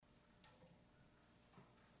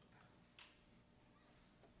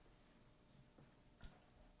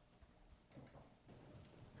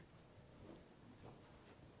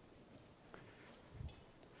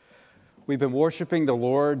We've been worshiping the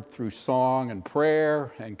Lord through song and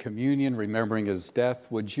prayer and communion, remembering his death.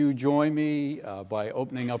 Would you join me by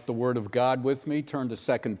opening up the Word of God with me? Turn to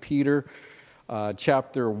 2 Peter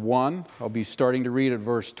chapter 1. I'll be starting to read at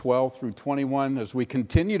verse 12 through 21 as we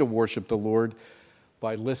continue to worship the Lord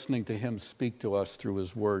by listening to him speak to us through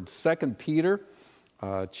his Word. 2 Peter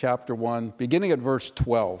chapter 1, beginning at verse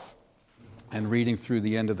 12 and reading through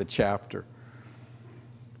the end of the chapter.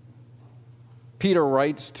 Peter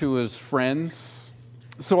writes to his friends,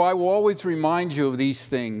 "So I will always remind you of these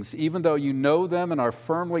things, even though you know them and are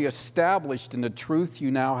firmly established in the truth you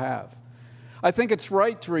now have. I think it's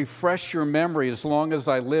right to refresh your memory as long as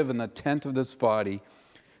I live in the tent of this body,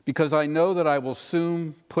 because I know that I will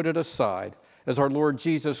soon put it aside, as our Lord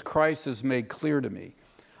Jesus Christ has made clear to me.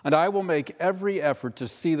 And I will make every effort to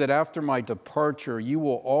see that after my departure, you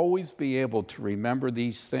will always be able to remember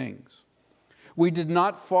these things. We did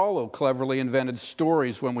not follow cleverly invented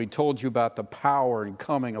stories when we told you about the power and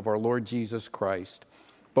coming of our Lord Jesus Christ,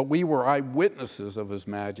 but we were eyewitnesses of his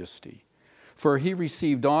majesty. For he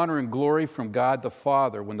received honor and glory from God the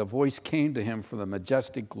Father when the voice came to him from the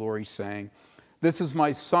majestic glory, saying, 'This is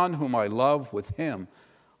my Son whom I love, with him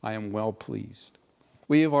I am well pleased.'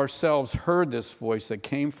 We have ourselves heard this voice that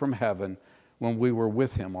came from heaven when we were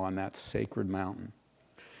with him on that sacred mountain.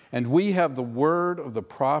 And we have the word of the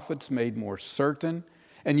prophets made more certain,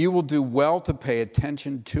 and you will do well to pay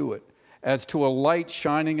attention to it, as to a light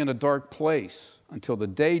shining in a dark place, until the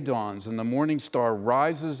day dawns and the morning star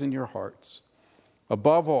rises in your hearts.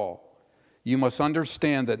 Above all, you must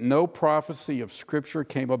understand that no prophecy of Scripture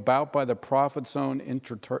came about by the prophet's own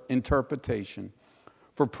interpretation.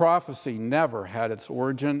 For prophecy never had its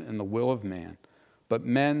origin in the will of man, but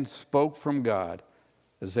men spoke from God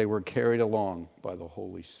as they were carried along by the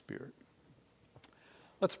Holy Spirit."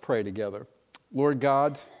 Let's pray together. Lord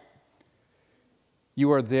God,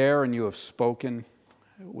 you are there and you have spoken.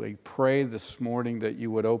 We pray this morning that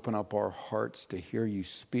you would open up our hearts to hear you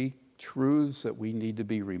speak truths that we need to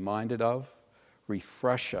be reminded of.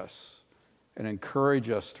 Refresh us and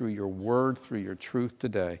encourage us through your word, through your truth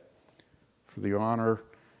today. For the honor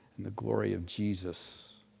and the glory of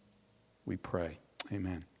Jesus, we pray.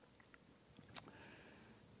 Amen.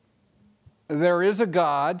 There is a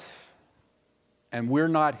God, and we're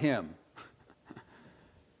not him.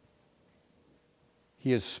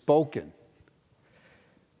 He has spoken.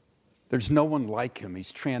 There's no one like him.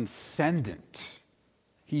 He's transcendent.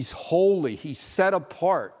 He's holy. He's set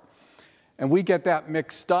apart. And we get that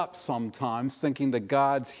mixed up sometimes, thinking that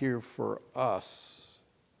God's here for us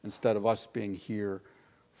instead of us being here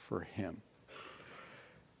for him.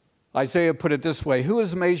 Isaiah put it this way: "Who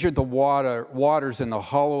has measured the waters in the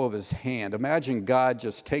hollow of his hand?" Imagine God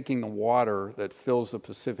just taking the water that fills the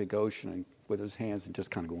Pacific Ocean with his hands and just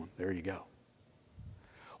kind of going, "There you go."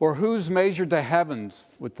 Or who's measured the heavens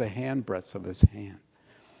with the handbreadths of his hand?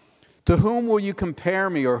 "To whom will you compare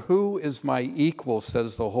me, or who is my equal,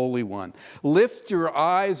 says the Holy One. Lift your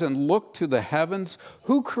eyes and look to the heavens.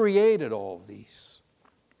 Who created all of these?"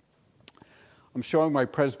 I'm showing my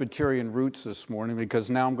Presbyterian roots this morning because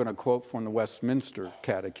now I'm going to quote from the Westminster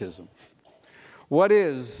Catechism. What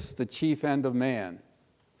is the chief end of man?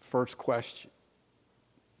 First question.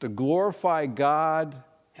 To glorify God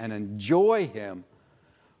and enjoy him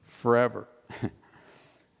forever.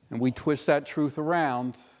 And we twist that truth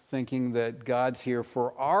around, thinking that God's here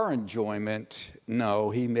for our enjoyment. No,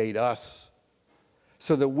 he made us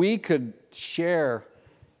so that we could share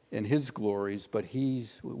in his glories, but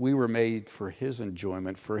we were made for his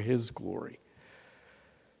enjoyment, for his glory.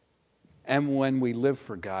 And when we live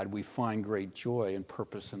for God, we find great joy and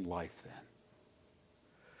purpose in life then.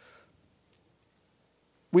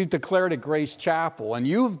 We've declared at Grace Chapel, and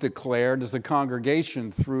you've declared as a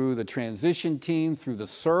congregation through the transition team, through the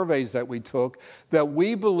surveys that we took, that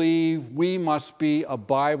we believe we must be a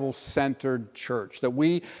Bible-centered church, that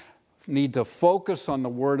we need to focus on the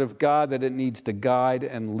Word of God, that it needs to guide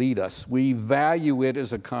and lead us. We value it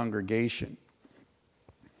as a congregation.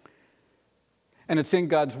 And it's in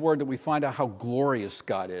God's Word that we find out how glorious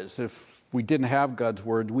God is. If we didn't have God's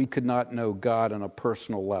Word, we could not know God on a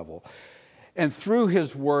personal level. And through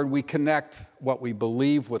his Word, we connect what we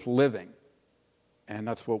believe with living. And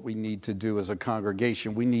that's what we need to do as a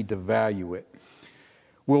congregation. We need to value it.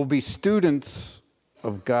 We'll be students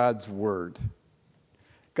of God's Word.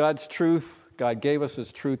 God's truth, God gave us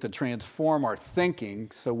his truth to transform our thinking,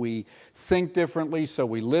 so we think differently, so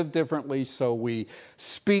we live differently, so we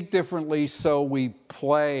speak differently, so we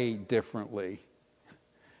play differently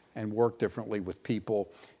and work differently with people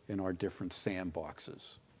in our different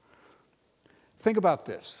sandboxes. Think about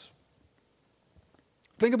this.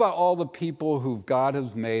 Think about all the people who God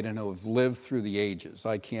has made and who have lived through the ages.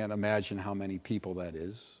 I can't imagine how many people that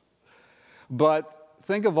is. But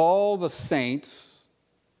think of all the saints,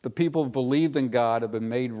 the people who have believed in God, have been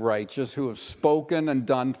made righteous, who have spoken and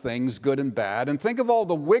done things, good and bad. And think of all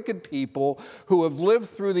the wicked people who have lived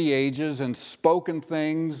through the ages and spoken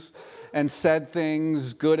things and said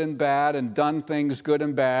things, good and bad, and done things, good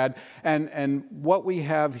and bad. And what we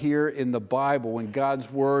have here in the Bible, in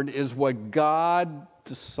God's Word, is what God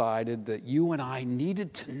decided that you and I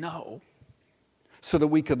needed to know so that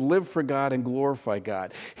we could live for God and glorify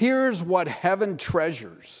God. Here's what heaven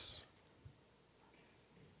treasures.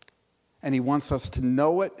 And He wants us to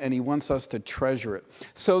know it, and He wants us to treasure it.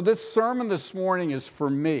 So this sermon this morning is for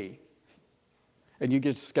me. And you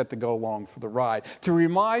just get to go along for the ride. To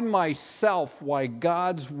remind myself why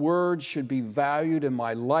God's Word should be valued in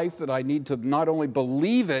my life, that I need to not only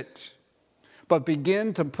believe it, but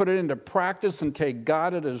begin to put it into practice and take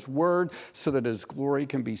God at His Word so that His glory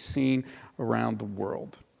can be seen around the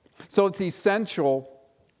world. So it's essential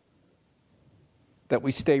that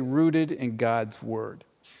we stay rooted in God's Word.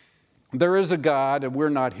 There is a God, and we're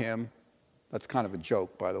not Him. That's kind of a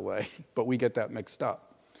joke, by the way, but we get that mixed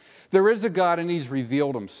up. There is a God, and He's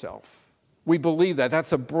revealed Himself. We believe that.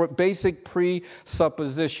 That's a basic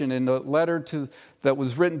presupposition. In the letter that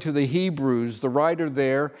was written to the Hebrews, the writer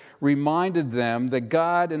there reminded them that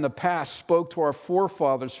God in the past spoke to our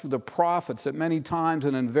forefathers through the prophets at many times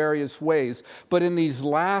and in various ways. But in these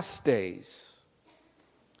last days,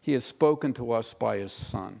 He has spoken to us by His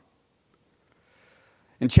Son.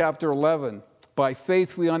 In chapter 11, by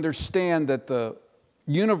faith we understand that the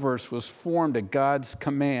universe was formed at God's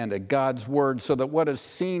command, at God's word, so that what is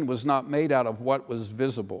seen was not made out of what was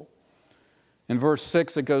visible. In verse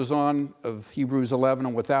 6, it goes on of Hebrews 11,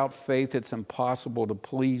 and without faith it's impossible to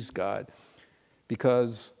please God,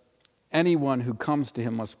 because anyone who comes to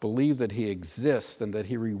Him must believe that He exists and that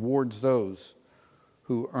He rewards those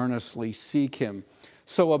who earnestly seek Him.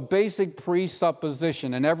 So a basic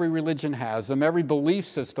presupposition, and every religion has them, every belief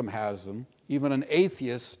system has them, even an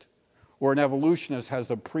atheist or an evolutionist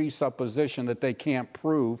has a presupposition that they can't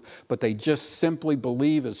prove, but they just simply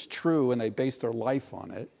believe is true and they base their life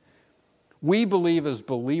on it. We believe as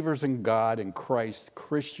believers in God, in Christ,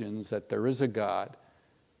 Christians, that there is a God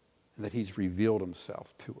and that He's revealed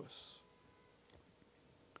Himself to us.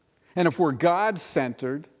 And if we're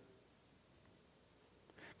God-centered,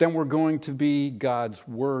 then we're going to be God's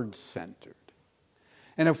Word-centered.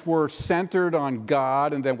 And if we're centered on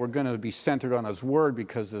God, and then we're going to be centered on His Word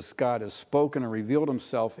because this God has spoken and revealed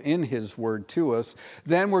Himself in His Word to us,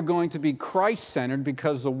 then we're going to be Christ-centered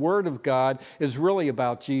because the Word of God is really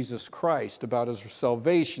about Jesus Christ, about His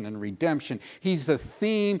salvation and redemption. He's the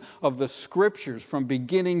theme of the Scriptures from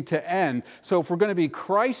beginning to end. So if we're going to be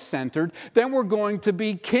Christ-centered, then we're going to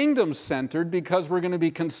be kingdom-centered because we're going to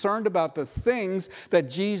be concerned about the things that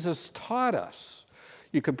Jesus taught us.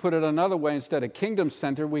 You could put it another way. Instead of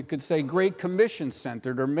kingdom-centered, we could say Great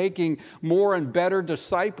Commission-centered, or making more and better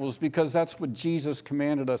disciples, because that's what Jesus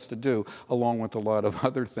commanded us to do, along with a lot of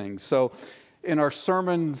other things. So in our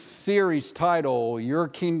sermon series title, Your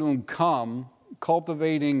Kingdom Come,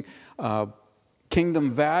 Cultivating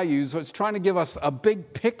Kingdom Values, it's trying to give us a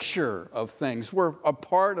big picture of things. We're a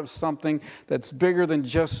part of something that's bigger than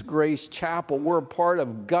just Grace Chapel. We're a part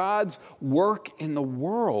of God's work in the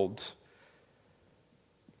world.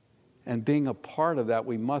 And being a part of that,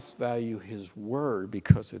 we must value His Word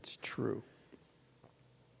because it's true.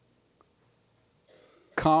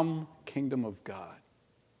 Come, Kingdom of God.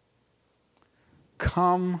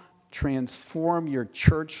 Come, transform your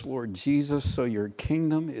church, Lord Jesus, so your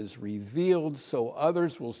kingdom is revealed, so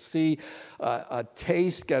others will see a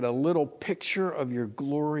taste, get a little picture of your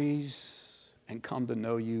glories, and come to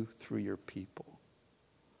know you through your people.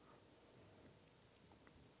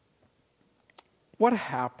 What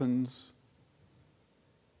happens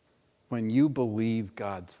when you believe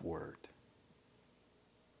God's Word?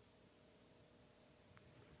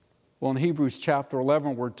 Well, in Hebrews chapter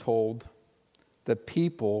 11, we're told that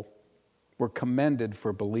people were commended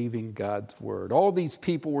for believing God's Word. All these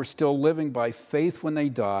people were still living by faith when they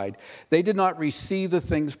died. They did not receive the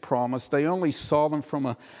things promised. They only saw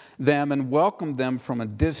them and welcomed them from a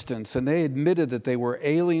distance, and they admitted that they were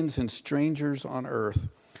aliens and strangers on earth.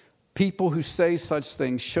 People who say such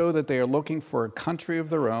things show that they are looking for a country of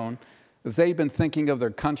their own. If they'd been thinking of their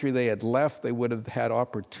country they had left, they would have had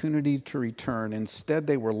opportunity to return. Instead,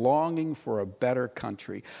 they were longing for a better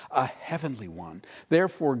country, a heavenly one.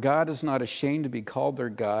 Therefore, God is not ashamed to be called their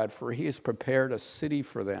God, for He has prepared a city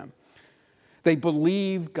for them. They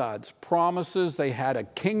believed God's promises. They had a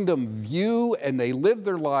kingdom view, and they lived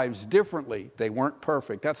their lives differently. They weren't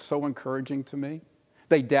perfect. That's so encouraging to me.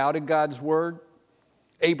 They doubted God's word.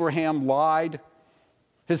 Abraham lied.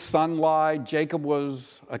 His son lied. Jacob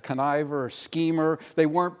was a conniver, a schemer. They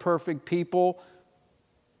weren't perfect people,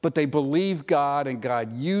 but they believed God, and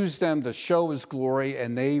God used them to show his glory,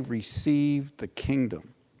 and they received the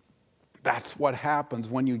kingdom. That's what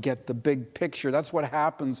happens when you get the big picture. That's what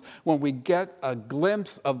happens when we get a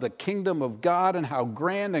glimpse of the kingdom of God and how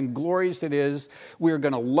grand and glorious it is. We're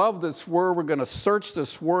going to love this word. We're going to search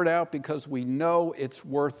this word out because we know it's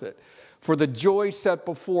worth it. For the joy set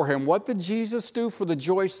before him. What did Jesus do for the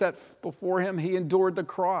joy set before him? He endured the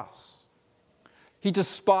cross. He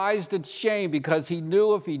despised its shame because he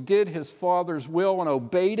knew if he did his Father's will and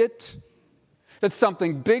obeyed it, that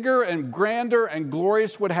something bigger and grander and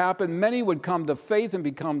glorious would happen. Many would come to faith and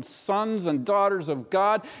become sons and daughters of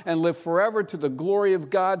God and live forever to the glory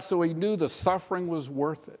of God. So he knew the suffering was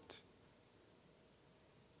worth it.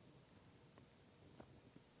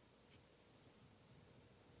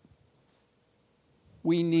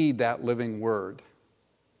 We need that living word.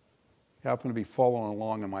 You happen to be following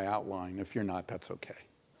along in my outline. If you're not, that's okay.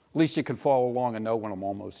 At least you can follow along and know when I'm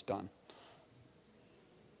almost done.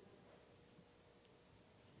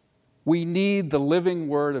 We need the living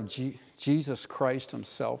word of Jesus Christ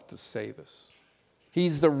himself to save us.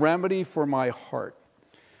 He's the remedy for my heart.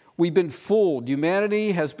 We've been fooled.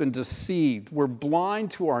 Humanity has been deceived. We're blind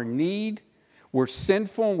to our need. We're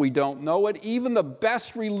sinful and we don't know it. Even the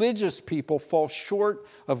best religious people fall short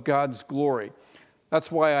of God's glory. That's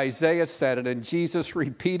why Isaiah said it and Jesus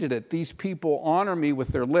repeated it. These people honor me with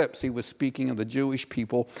their lips. He was speaking of the Jewish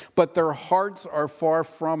people, but their hearts are far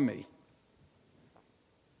from me.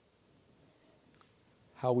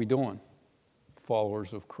 How we doing,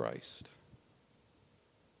 followers of Christ?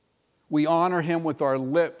 We honor him with our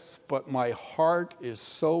lips, but my heart is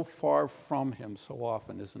so far from him so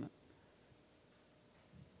often, isn't it?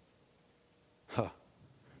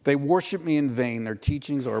 They worship me in vain. Their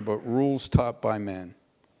teachings are but rules taught by men.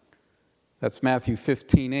 That's Matthew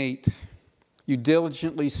 15:8. You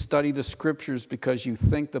diligently study the scriptures because you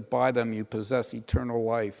think that by them you possess eternal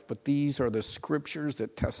life. But these are the scriptures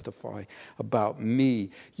that testify about me,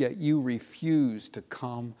 yet you refuse to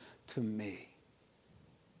come to me.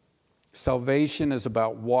 Salvation is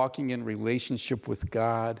about walking in relationship with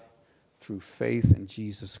God through faith in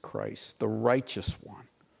Jesus Christ, the righteous one,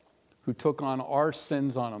 who took on our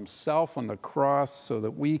sins on himself on the cross so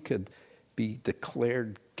that we could be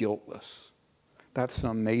declared guiltless. That's an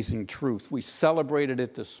amazing truth. We celebrated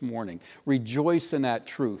it this morning. Rejoice in that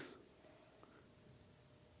truth.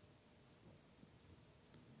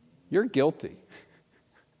 You're guilty.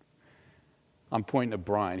 I'm pointing to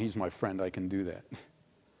Brian. He's my friend. I can do that.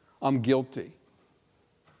 I'm guilty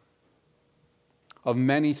of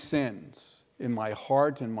many sins in my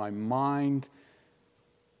heart and my mind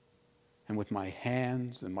and with my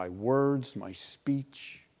hands and my words, my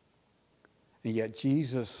speech. And yet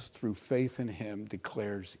Jesus, through faith in him,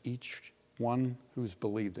 declares each one who's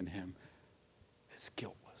believed in him is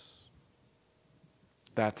guiltless.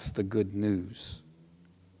 That's the good news.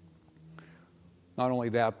 Not only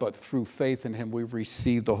that, but through faith in him, we've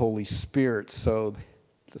received the Holy Spirit. So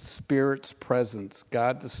the Spirit's presence,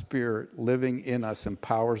 God the Spirit living in us,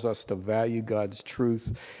 empowers us to value God's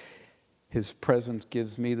truth. His presence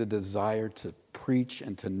gives me the desire to preach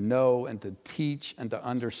and to know and to teach and to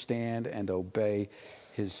understand and obey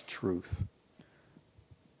his truth.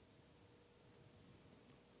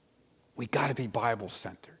 We got to be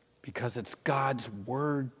Bible-centered because it's God's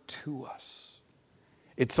word to us.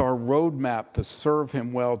 It's our roadmap to serve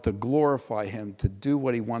him well, to glorify him, to do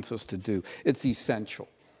what he wants us to do. It's essential.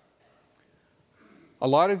 A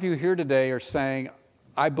lot of you here today are saying,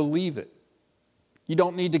 I believe it. You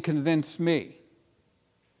don't need to convince me.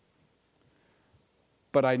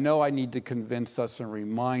 But I know I need to convince us and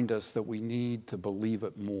remind us that we need to believe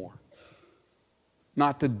it more.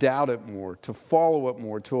 Not to doubt it more, to follow it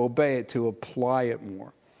more, to obey it, to apply it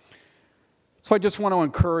more. So I just want to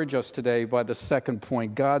encourage us today by the second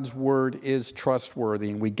point. God's word is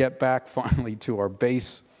trustworthy. And we get back finally to our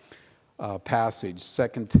base passage,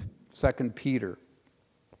 2 Peter.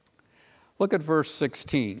 Look at verse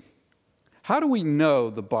 16. How do we know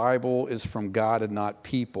the Bible is from God and not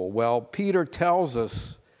people? Well, Peter tells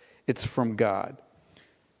us it's from God.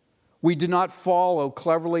 We do not follow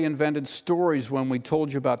cleverly invented stories when we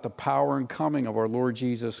told you about the power and coming of our Lord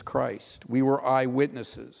Jesus Christ. We were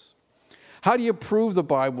eyewitnesses. How do you prove the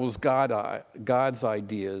Bible's God's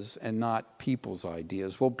ideas and not people's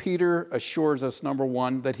ideas? Well, Peter assures us, number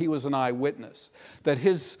one, that he was an eyewitness, that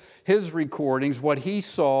his recordings, what he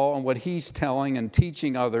saw and what he's telling and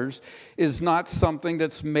teaching others, is not something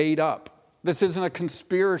that's made up. This isn't a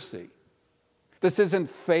conspiracy. This isn't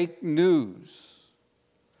fake news.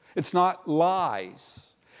 It's not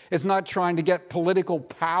lies. It's not trying to get political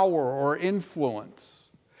power or influence.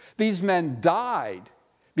 These men died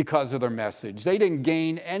because of their message. They didn't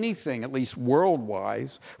gain anything, at least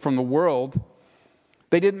world-wise, from the world.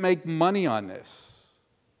 They didn't make money on this.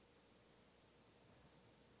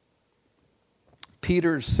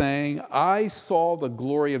 Peter's saying, I saw the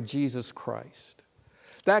glory of Jesus Christ.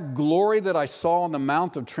 That glory that I saw on the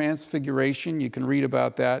Mount of Transfiguration, you can read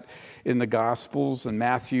about that in the Gospels and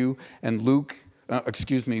Matthew and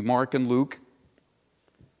Mark and Luke.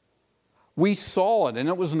 We saw it, and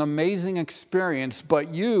it was an amazing experience,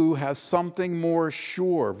 but you have something more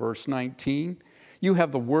sure. Verse 19, you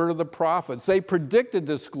have the word of the prophets. They predicted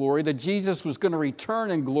this glory, that Jesus was going to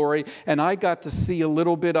return in glory, and I got to see a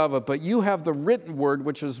little bit of it. But you have the written word,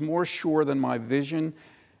 which is more sure than my vision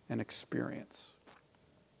and experience.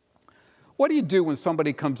 What do you do when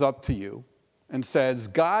somebody comes up to you and says,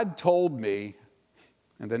 God told me,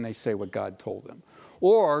 and then they say what God told them?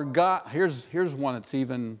 Or, God, here's one that's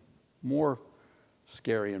even more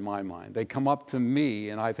scary in my mind. They come up to me,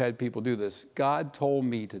 and I've had people do this. God told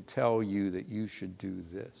me to tell you that you should do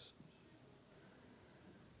this.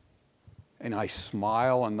 And I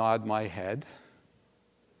smile and nod my head.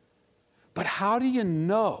 But how do you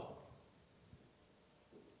know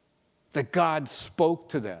that God spoke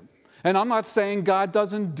to them? And I'm not saying God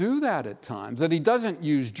doesn't do that at times, that he doesn't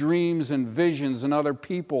use dreams and visions and other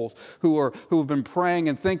people who have been praying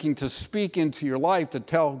and thinking to speak into your life to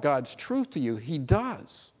tell God's truth to you. He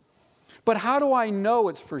does. But how do I know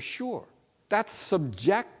it's for sure? That's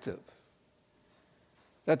subjective.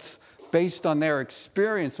 That's based on their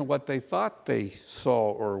experience and what they thought they saw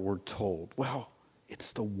or were told. Well,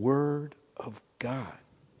 it's the Word of God.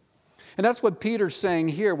 And that's what Peter's saying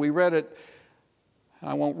here. We read it.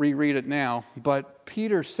 I won't reread it now, but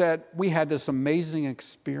Peter said, we had this amazing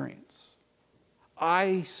experience.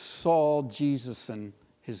 I saw Jesus in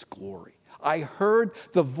his glory. I heard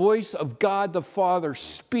the voice of God the Father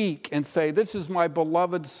speak and say, this is my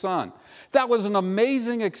beloved Son. That was an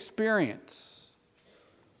amazing experience.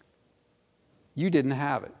 You didn't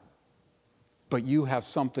have it, but you have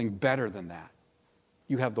something better than that.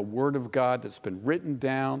 You have the Word of God that's been written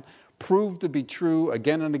down, proved to be true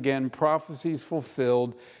again and again, prophecies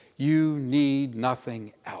fulfilled. You need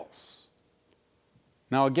nothing else.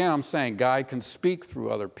 Now again, I'm saying God can speak through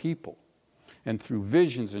other people and through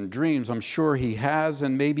visions and dreams. I'm sure he has,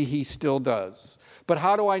 and maybe he still does. But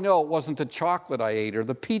how do I know it wasn't the chocolate I ate or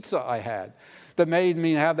the pizza I had that made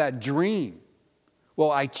me have that dream? Well,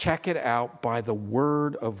 I check it out by the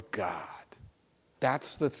Word of God.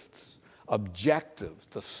 That's the objective,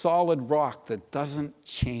 the solid rock that doesn't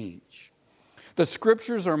change. The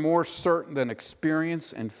Scriptures are more certain than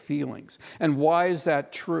experience and feelings. And why is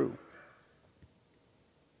that true?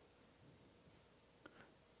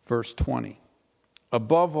 Verse 20.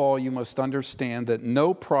 Above all, you must understand that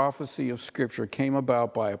no prophecy of Scripture came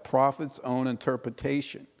about by a prophet's own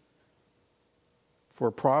interpretation.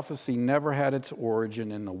 For prophecy never had its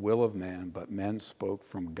origin in the will of man, but men spoke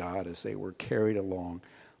from God as they were carried along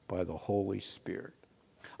by the Holy Spirit.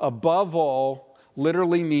 Above all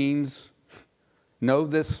literally means know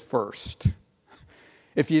this first.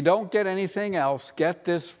 If you don't get anything else, get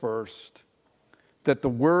this first, that the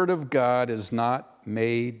Word of God is not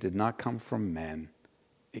made, did not come from men.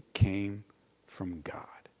 It came from God.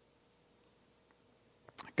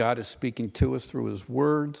 God is speaking to us through his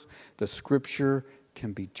words. The Scripture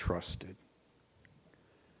can be trusted.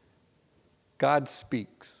 God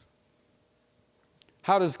speaks.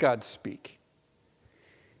 How does God speak?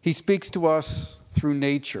 He speaks to us through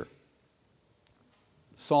nature.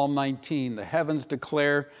 Psalm 19, the heavens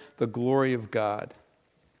declare the glory of God.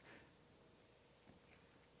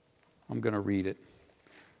 I'm going to read it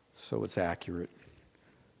so it's accurate.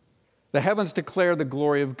 The heavens declare the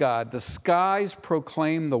glory of God. The skies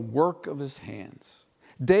proclaim the work of his hands.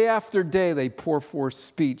 Day after day they pour forth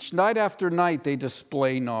speech. Night after night they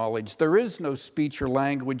display knowledge. There is no speech or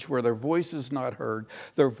language where their voice is not heard.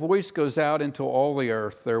 Their voice goes out into all the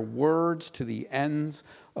earth, their words to the ends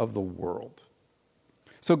of the world.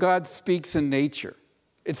 So God speaks in nature.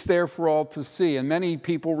 It's there for all to see, and many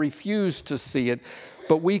people refuse to see it,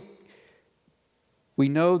 but we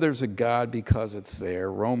know there's a God because it's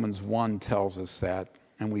there. Romans 1 tells us that,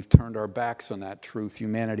 and we've turned our backs on that truth.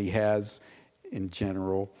 Humanity has in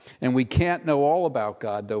general. And we can't know all about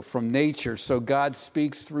God, though, from nature. So God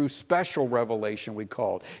speaks through special revelation, we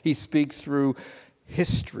call it. He speaks through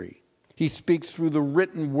history. He speaks through the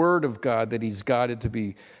written word of God that he's guided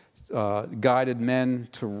men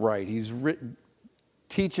to write.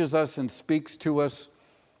 Teaches us and speaks to us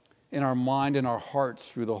in our mind and our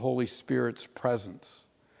hearts through the Holy Spirit's presence.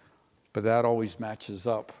 But that always matches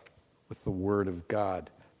up with the Word of God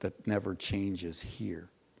that never changes here.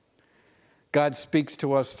 God speaks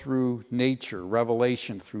to us through nature,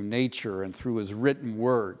 revelation through nature and through his written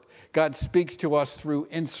word. God speaks to us through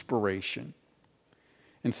inspiration.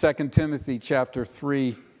 In 2 Timothy chapter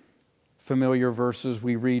 3, familiar verses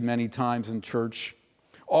we read many times in church,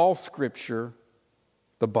 all Scripture,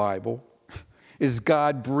 the Bible, is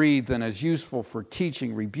God-breathed and is useful for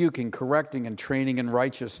teaching, rebuking, correcting, and training in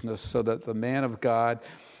righteousness, so that the man of God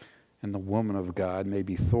and the woman of God may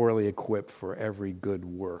be thoroughly equipped for every good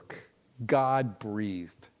work. God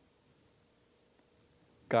breathed.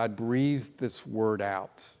 God breathed this word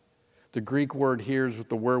out. The Greek word here is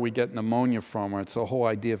the word we get pneumonia from. It's the whole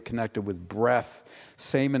idea of connected with breath.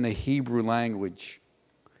 Same in the Hebrew language.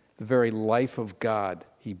 The very life of God,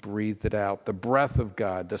 he breathed it out. The breath of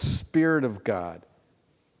God, the Spirit of God.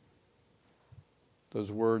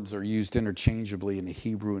 Those words are used interchangeably in the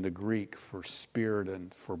Hebrew and the Greek for spirit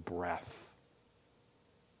and for breath.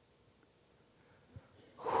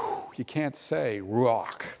 You can't say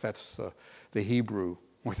ruach, that's the Hebrew,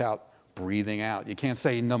 without breathing out. You can't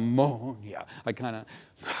say pneumonia.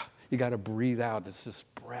 You got to breathe out. It's this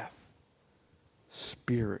breath,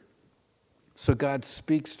 spirit. So God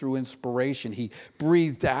speaks through inspiration. He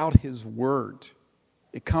breathed out his word.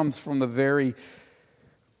 It comes from the very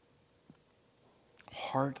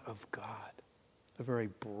heart of God, the very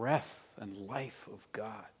breath and life of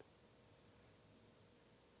God.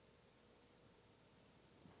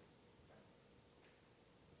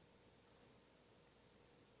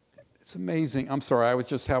 It's amazing. I'm sorry, I was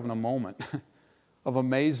just having a moment of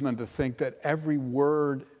amazement to think that every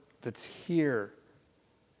word that's here,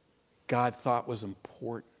 God thought was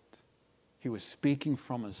important. He was speaking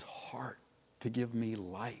from his heart to give me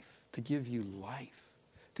life, to give you life,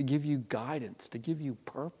 to give you guidance, to give you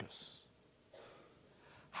purpose.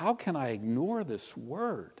 How can I ignore this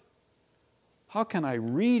word? How can I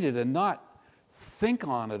read it and not think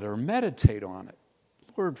on it or meditate on it?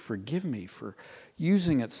 Lord, forgive me for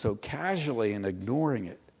using it so casually and ignoring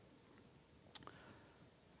it.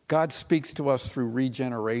 God speaks to us through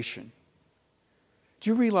regeneration. Do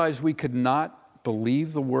you realize we could not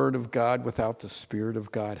believe the Word of God without the Spirit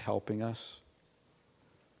of God helping us?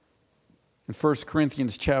 In 1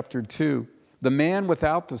 Corinthians chapter 2, the man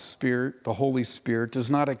without the Spirit, the Holy Spirit,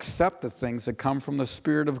 does not accept the things that come from the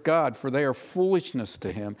Spirit of God, for they are foolishness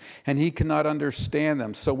to him, and he cannot understand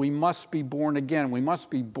them. So we must be born again. We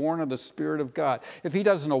must be born of the Spirit of God. If he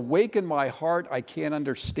doesn't awaken my heart, I can't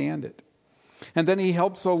understand it. And then he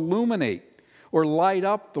helps illuminate or light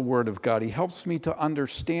up the Word of God. He helps me to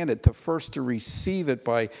understand it, to receive it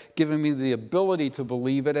by giving me the ability to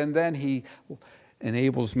believe it, and then he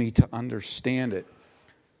enables me to understand it.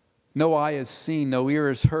 No eye has seen, no ear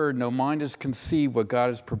has heard, no mind has conceived what God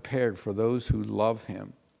has prepared for those who love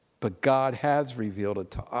him. But God has revealed it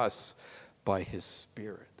to us by his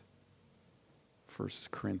Spirit. 1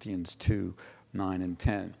 Corinthians 2, 9 and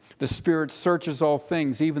 10. The Spirit searches all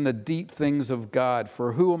things, even the deep things of God.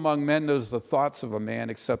 For who among men knows the thoughts of a man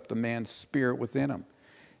except the man's spirit within him?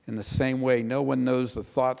 In the same way, no one knows the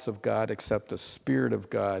thoughts of God except the Spirit of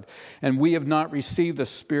God. And we have not received the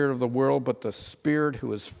spirit of the world, but the Spirit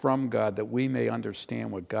who is from God, that we may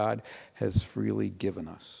understand what God has freely given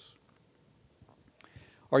us.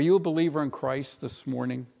 Are you a believer in Christ this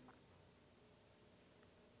morning?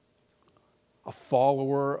 A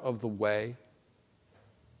follower of the way?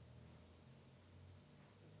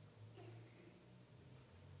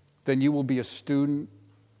 Then you will be a student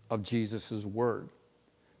of Jesus' word,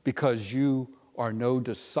 because you are no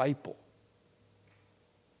disciple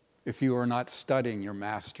if you are not studying your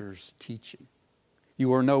master's teaching.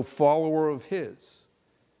 You are no follower of his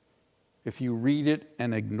if you read it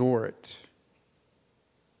and ignore it.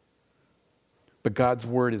 But God's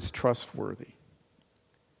word is trustworthy.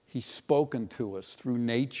 He's spoken to us through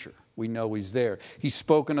nature. We know he's there. He's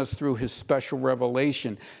spoken us through his special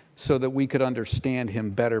revelation so that we could understand him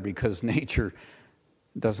better, because nature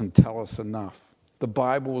doesn't tell us enough. The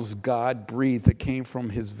Bible is God-breathed. It came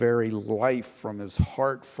from his very life, from his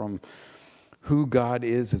heart, from who God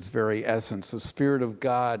is, its very essence. The Spirit of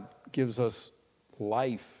God gives us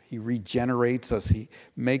life. He regenerates us. He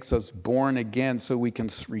makes us born again so we can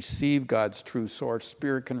receive God's truth, so our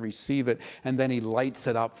spirit can receive it, and then he lights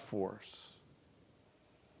it up for us.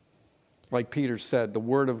 Like Peter said, the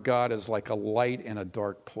Word of God is like a light in a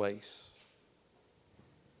dark place.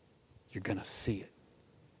 You're going to see it.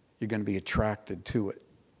 You're going to be attracted to it.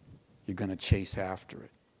 You're going to chase after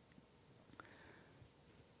it.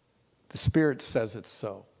 The Spirit says it's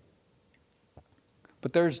so.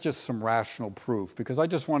 But there's just some rational proof, because I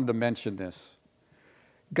just wanted to mention this.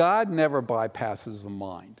 God never bypasses the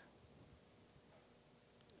mind.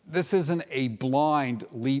 This isn't a blind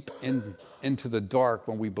leap into the dark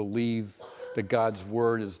when we believe that God's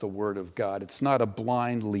Word is the Word of God. It's not a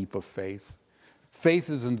blind leap of faith. Faith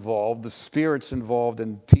is involved. The Spirit's involved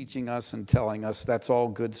in teaching us and telling us that's all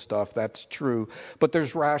good stuff. That's true. But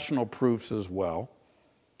there's rational proofs as well.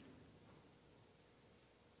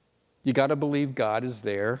 You got to believe God is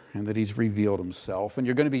there and that He's revealed Himself. And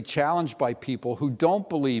you're going to be challenged by people who don't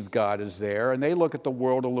believe God is there, and they look at the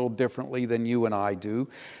world a little differently than you and I do.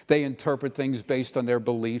 They interpret things based on their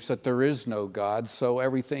beliefs that there is no God, so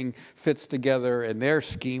everything fits together in their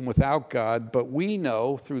scheme without God. But we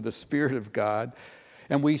know through the Spirit of God,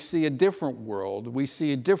 and we see a different world. We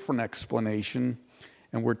see a different explanation,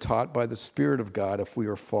 and we're taught by the Spirit of God if we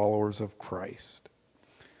are followers of Christ.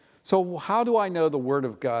 So how do I know the Word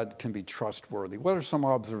of God can be trustworthy? What are some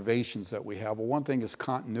observations that we have? Well, one thing is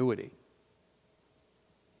continuity.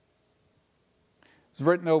 It's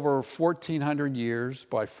written over 1,400 years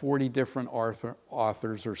by 40 different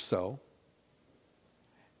authors or so,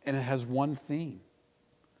 and it has one theme.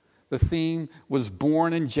 The theme was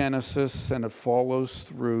born in Genesis, and it follows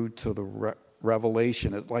through to the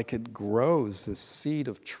Revelation. It's like it grows, this seed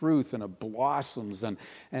of truth, and it blossoms, and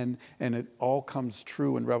it all comes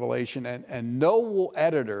true in Revelation. And no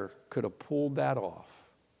editor could have pulled that off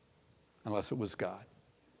unless it was God.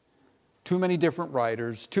 Too many different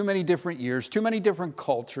writers, too many different years, too many different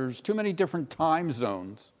cultures, too many different time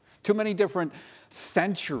zones, too many different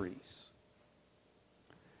centuries.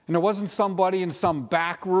 And there wasn't somebody in some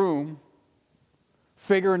back room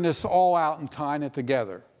figuring this all out and tying it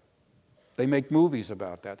together. They make movies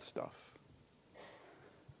about that stuff.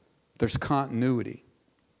 There's continuity.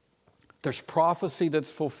 There's prophecy that's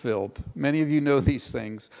fulfilled. Many of you know these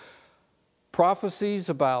things. Prophecies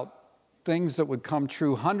about things that would come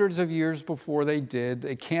true hundreds of years before they did.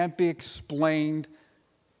 They can't be explained,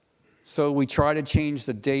 so we try to change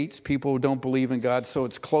the dates. People who don't believe in God, so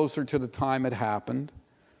it's closer to the time it happened.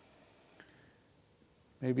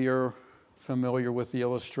 Maybe you're familiar with the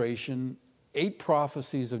illustration. 8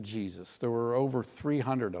 prophecies of Jesus. There were over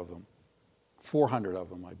 300 of them. 400 of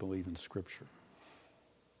them, I believe, in Scripture.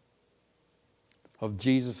 Of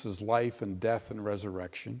Jesus' life and death and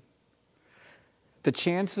resurrection. The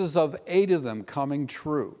chances of 8 of them coming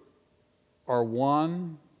true are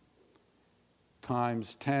 1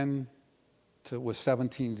 times 10 with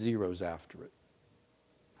 17 zeros after it.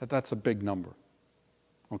 That's a big number.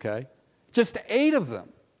 Okay? Just 8 of them.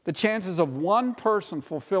 The chances of one person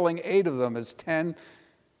fulfilling 8 of them is 10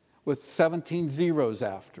 with 17 zeros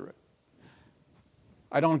after it.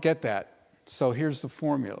 I don't get that. So here's the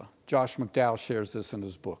formula. Josh McDowell shares this in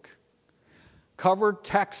his book. Cover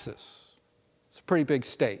Texas. It's a pretty big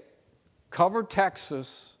state. Cover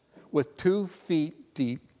Texas with 2 feet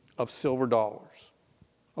deep of silver dollars.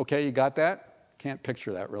 Okay, you got that? Can't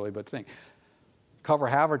picture that really, but think. Cover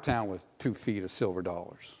Havertown with 2 feet of silver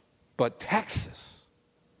dollars. But Texas,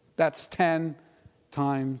 that's 10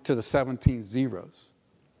 times to the 17 zeros.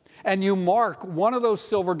 And you mark one of those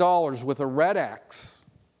silver dollars with a red X.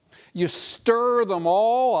 You stir them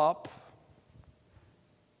all up.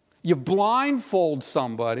 You blindfold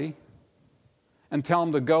somebody and tell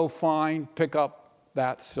them to go pick up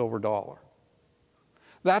that silver dollar.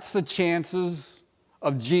 That's the chances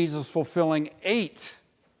of Jesus fulfilling 8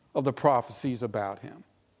 of the prophecies about him.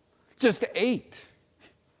 Just 8.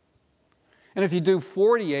 And if you do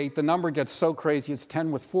 48, the number gets so crazy, it's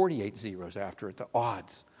 10 with 48 zeros after it, the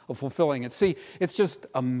odds of fulfilling it. See, it's just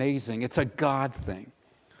amazing. It's a God thing.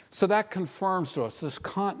 So that confirms to us this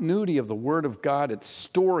continuity of the Word of God, its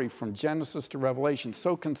story from Genesis to Revelation,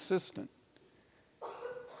 so consistent.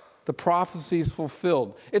 The prophecy is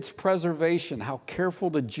fulfilled. Its preservation, how careful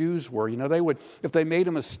the Jews were. You know, they would, if they made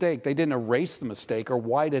a mistake, they didn't erase the mistake or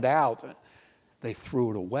white it out. They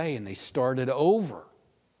threw it away and they started over.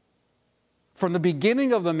 From the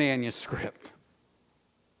beginning of the manuscript.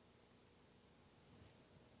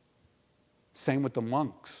 Same with the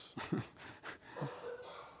monks.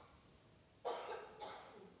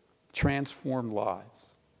 Transformed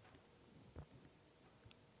lives.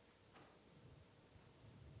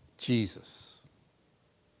 Jesus.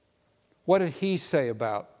 What did he say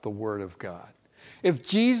about the Word of God? If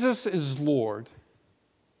Jesus is Lord,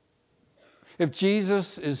 if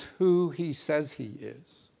Jesus is who he says he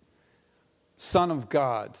is, Son of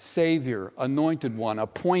God, Savior, Anointed One,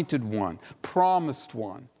 Appointed One, Promised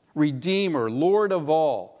One, Redeemer, Lord of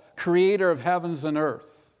all, Creator of heavens and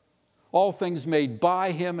earth. All things made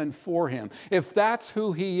by Him and for Him. If that's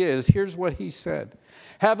who He is, here's what He said.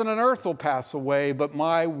 Heaven and earth will pass away, but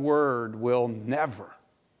my word will never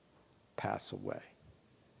pass away.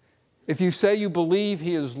 If you say you believe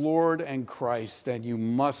He is Lord and Christ, then you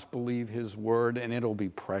must believe His word, and it'll be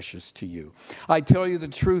precious to you. I tell you the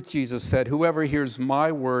truth, Jesus said, whoever hears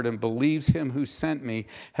my word and believes Him who sent me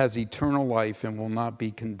has eternal life and will not be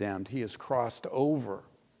condemned. He has crossed over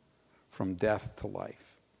from death to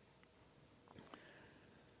life.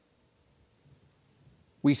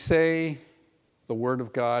 We say the Word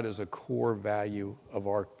of God is a core value of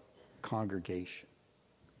our congregation.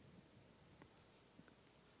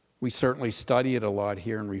 We certainly study it a lot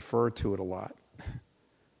here and refer to it a lot.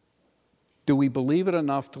 Do we believe it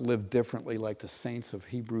enough to live differently like the saints of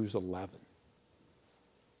Hebrews 11?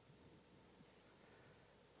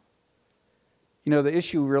 You know, the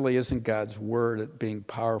issue really isn't God's word being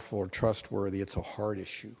powerful or trustworthy. It's a heart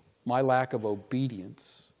issue. My lack of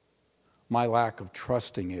obedience, my lack of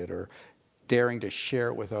trusting it or daring to share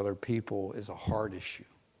it with other people is a heart issue.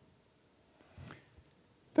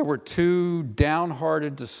 There were two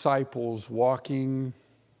downhearted disciples walking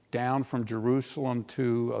down from Jerusalem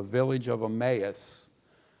to a village of Emmaus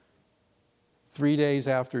 3 days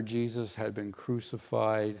after Jesus had been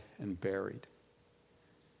crucified and buried.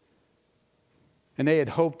 And they had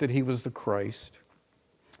hoped that He was the Christ.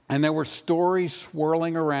 And there were stories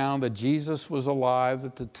swirling around that Jesus was alive,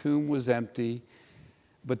 that the tomb was empty,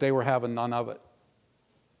 but they were having none of it.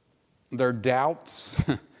 Their doubts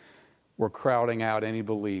were crowding out any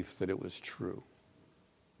belief that it was true.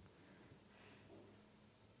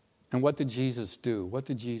 And what did Jesus do? What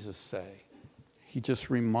did Jesus say? He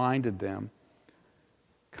just reminded them,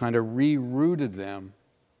 kind of rerouted them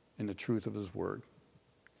in the truth of His word.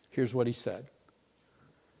 Here's what He said.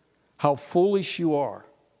 How foolish you are,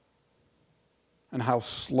 and how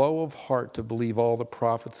slow of heart to believe all the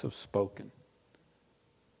prophets have spoken.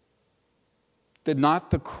 Did not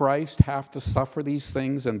the Christ have to suffer these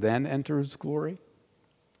things and then enter His glory?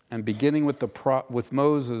 And beginning with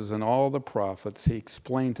Moses and all the prophets, He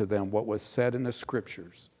explained to them what was said in the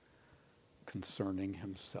Scriptures concerning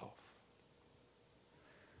Himself.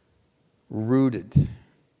 Rooted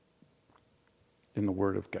in the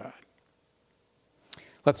Word of God.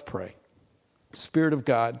 Let's pray. Spirit of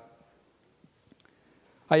God,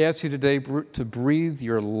 I ask You today to breathe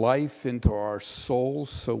Your life into our souls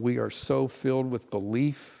so we are so filled with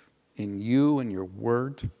belief in You and Your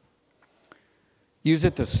word. Use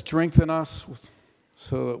it to strengthen us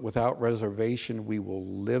so that without reservation we will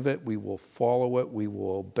live it, we will follow it, we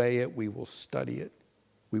will obey it, we will study it,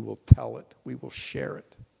 we will tell it, we will share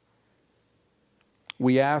it.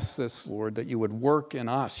 We ask this, Lord, that You would work in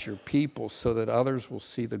us, Your people, so that others will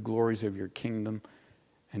see the glories of Your kingdom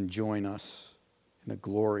and join us in the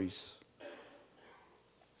glories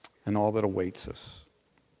and all that awaits us.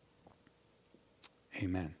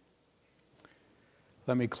 Amen.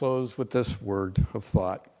 Let me close with this word of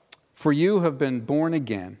thought. For you have been born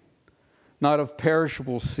again, not of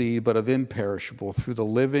perishable seed, but of imperishable, through the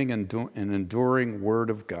living and enduring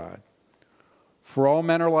word of God. For all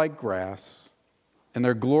men are like grass, and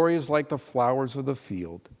their glory is like the flowers of the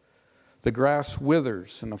field. The grass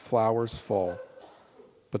withers and the flowers fall,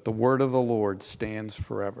 but the word of the Lord stands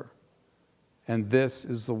forever. And this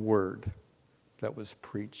is the word that was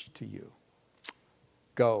preached to you.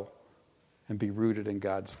 Go and be rooted in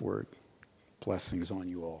God's word. Blessings on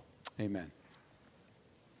you all. Amen.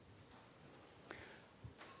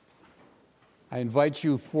 I invite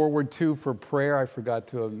you forward too for prayer. I forgot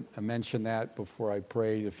to mention that before I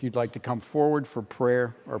prayed. If you'd like to come forward for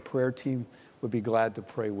prayer, our prayer team would be glad to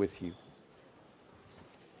pray with you.